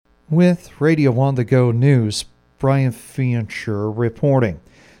With Radio On The Go News, Brian Fincher reporting.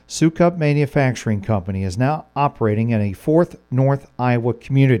 Sukup Manufacturing Company is now operating in a Fourth North Iowa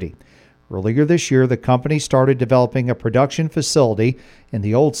community. Earlier this year, the company started developing a production facility in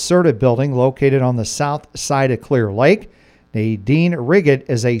the old CERTA building located on the south side of Clear Lake. Nadine Riggett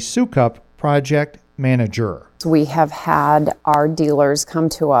is a Sukup project manager. We have had our dealers come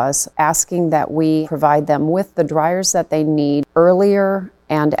to us asking that we provide them with the dryers that they need earlier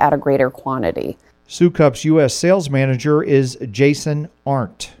and at a greater quantity. Sukup's U.S. sales manager is Jason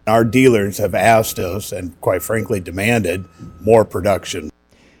Arndt. Our dealers have asked us and quite frankly demanded more production.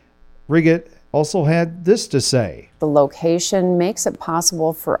 Riggett also had this to say. The location makes it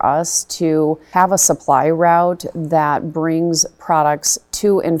possible for us to have a supply route that brings products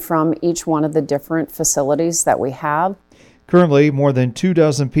to and from each one of the different facilities that we have. Currently, more than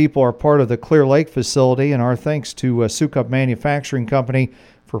 24 people are part of the Clear Lake facility, and our thanks to Sukup Manufacturing Company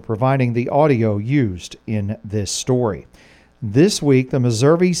for providing the audio used in this story. This week, the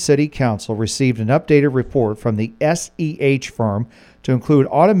Missouri City Council received an updated report from the SEH firm to include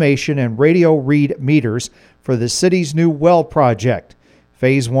automation and radio read meters for the city's new well project.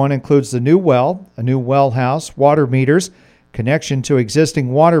 Phase 1 includes the new well, a new well house, water meters, connection to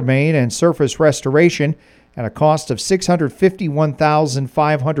existing water main, and surface restoration at a cost of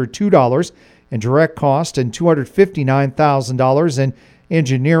 $651,502 in direct cost and $259,000 in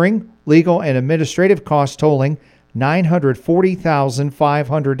engineering, legal, and administrative costs totaling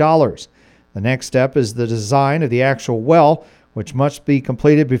 $940,500. The next step is the design of the actual well, which must be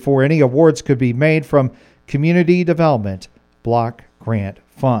completed before any awards could be made from Community Development Block Grant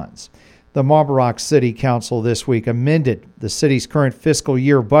funds. The Marble Rock City Council this week amended the city's current fiscal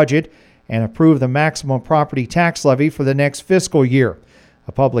year budget and approved the maximum property tax levy for the next fiscal year.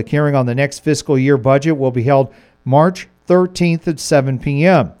 A public hearing on the next fiscal year budget will be held March 13th at 7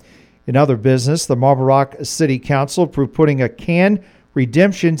 p.m. In other business, the Marble Rock City Council approved putting a can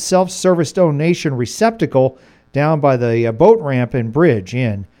redemption self-service donation receptacle down by the boat ramp and bridge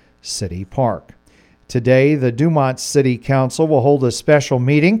in City Park. Today, the Dumont City Council will hold a special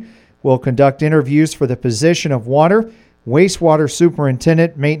meeting. We'll conduct interviews for the position of water, wastewater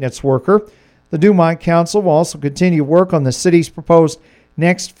superintendent, maintenance worker. The Dumont Council will also continue work on the city's proposed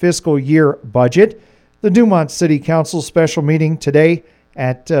next fiscal year budget. The Dumont City Council special meeting today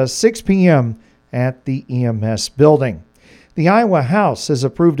at 6 p.m. at the EMS building. The Iowa House has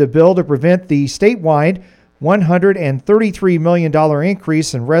approved a bill to prevent the statewide $133 million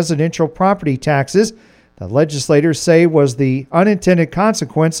increase in residential property taxes that legislators say was the unintended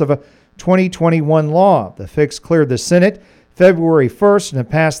consequence of a 2021 law. The fix cleared the Senate February 1st and it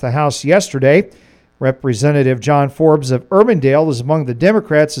passed the House yesterday. Representative John Forbes of Urbandale is among the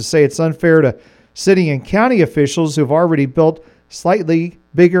Democrats who say it's unfair to city and county officials who've already built slightly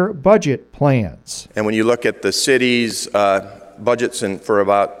bigger budget plans. And when you look at the city's budgets for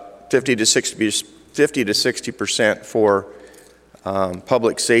about 50 to 60% for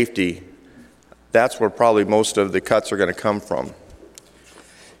public safety, that's where probably most of the cuts are going to come from.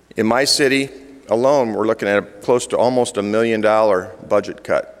 In my city alone, we're looking at close to almost $1 million budget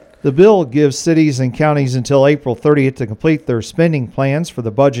cut. The bill gives cities and counties until April 30th to complete their spending plans for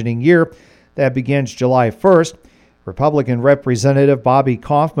the budgeting year. That begins July 1st. Republican Representative Bobby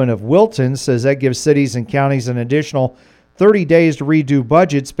Kaufman of Wilton says that gives cities and counties an additional 30 days to redo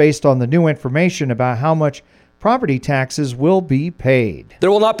budgets based on the new information about how much property taxes will be paid.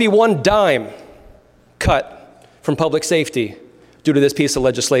 There will not be one dime cut from public safety due to this piece of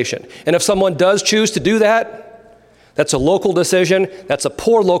legislation. And if someone does choose to do that, that's a local decision, that's a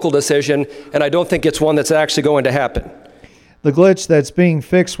poor local decision, and I don't think it's one that's actually going to happen. The glitch that's being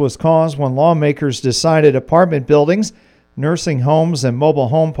fixed was caused when lawmakers decided apartment buildings, nursing homes, and mobile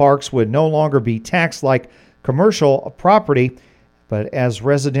home parks would no longer be taxed like commercial property, but as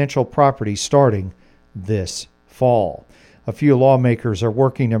residential property starting this fall. A few lawmakers are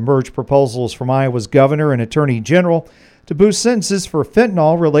working to merge proposals from Iowa's governor and attorney general to boost sentences for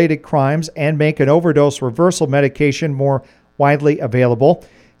fentanyl-related crimes and make an overdose reversal medication more widely available.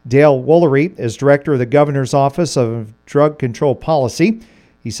 Dale Woolery is director of the governor's office of drug control policy.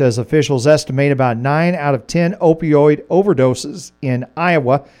 He says officials estimate about 9 out of 10 opioid overdoses in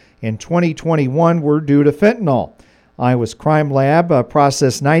Iowa in 2021 were due to fentanyl. Iowa's crime lab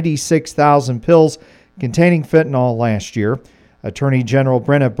processed 96,000 pills containing fentanyl last year. Attorney General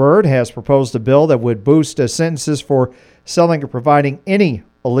Brenna Bird has proposed a bill that would boost sentences for selling or providing any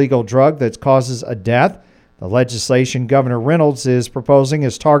illegal drug that causes a death. The legislation Governor Reynolds is proposing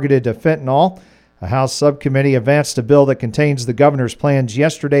is targeted to fentanyl. A House subcommittee advanced a bill that contains the governor's plans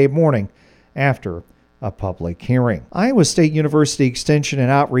yesterday morning after a public hearing. Iowa State University Extension and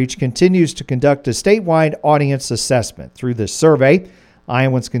Outreach continues to conduct a statewide audience assessment. Through this survey,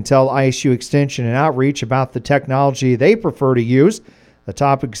 Iowans can tell ISU Extension and Outreach about the technology they prefer to use, the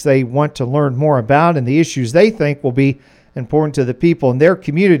topics they want to learn more about, and the issues they think will be important to the people in their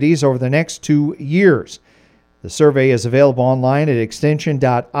communities over the next 2 years. The survey is available online at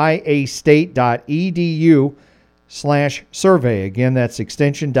extension.iastate.edu/survey. Again, that's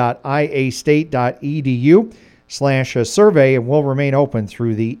extension.iastate.edu/survey and will remain open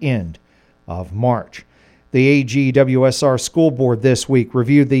through the end of March. The AGWSR School Board this week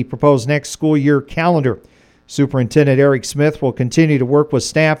reviewed the proposed next school year calendar. Superintendent Eric Smith will continue to work with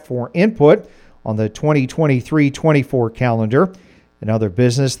staff for input on the 2023-24 calendar. In other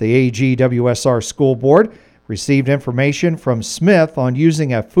business, the AGWSR School Board received information from Smith on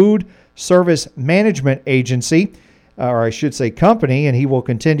using a food service management agency, or I should say company, and he will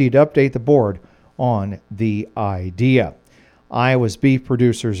continue to update the board on the idea. Iowa's beef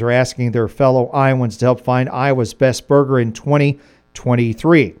producers are asking their fellow Iowans to help find Iowa's best burger in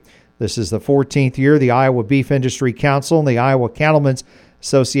 2023. This is the 14th year the Iowa Beef Industry Council and the Iowa Cattlemen's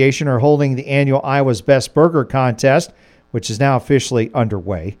Association are holding the annual Iowa's Best Burger contest, which is now officially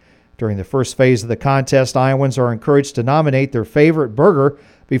underway. During the first phase of the contest, Iowans are encouraged to nominate their favorite burger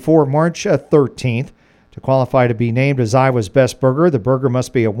before March 13th. To qualify to be named as Iowa's Best Burger, the burger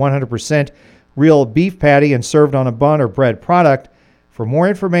must be a 100% real beef patty and served on a bun or bread product. For more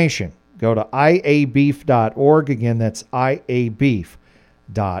information, go to iabeef.org. Again, that's iabeef.org.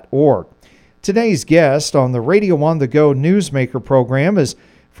 Today's guest on the Radio on the Go Newsmaker program is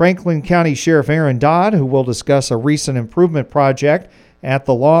Franklin County Sheriff Aaron Dodd, who will discuss a recent improvement project at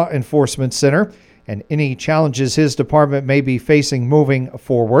the Law Enforcement Center and any challenges his department may be facing moving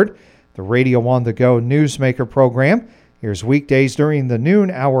forward. The Radio on the Go Newsmaker program airs weekdays during the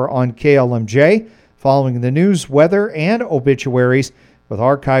noon hour on KLMJ, following the news, weather, and obituaries, with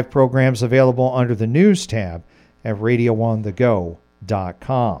archive programs available under the News tab at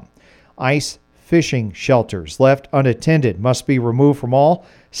radioonthego.com. Ice fishing shelters left unattended must be removed from all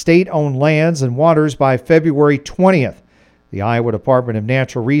state-owned lands and waters by February 20th. The Iowa Department of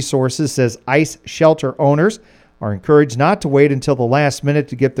Natural Resources says ice shelter owners are encouraged not to wait until the last minute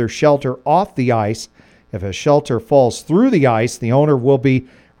to get their shelter off the ice. If a shelter falls through the ice, the owner will be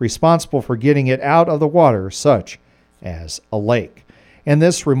responsible for getting it out of the water, such as a lake. And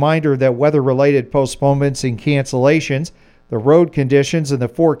this reminder that weather-related postponements and cancellations, the road conditions, and the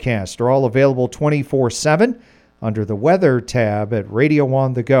forecast are all available 24/7 under the Weather tab at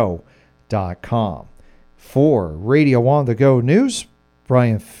radioonthego.com. For Radio on the Go News,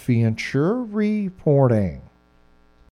 Brian Fincher reporting.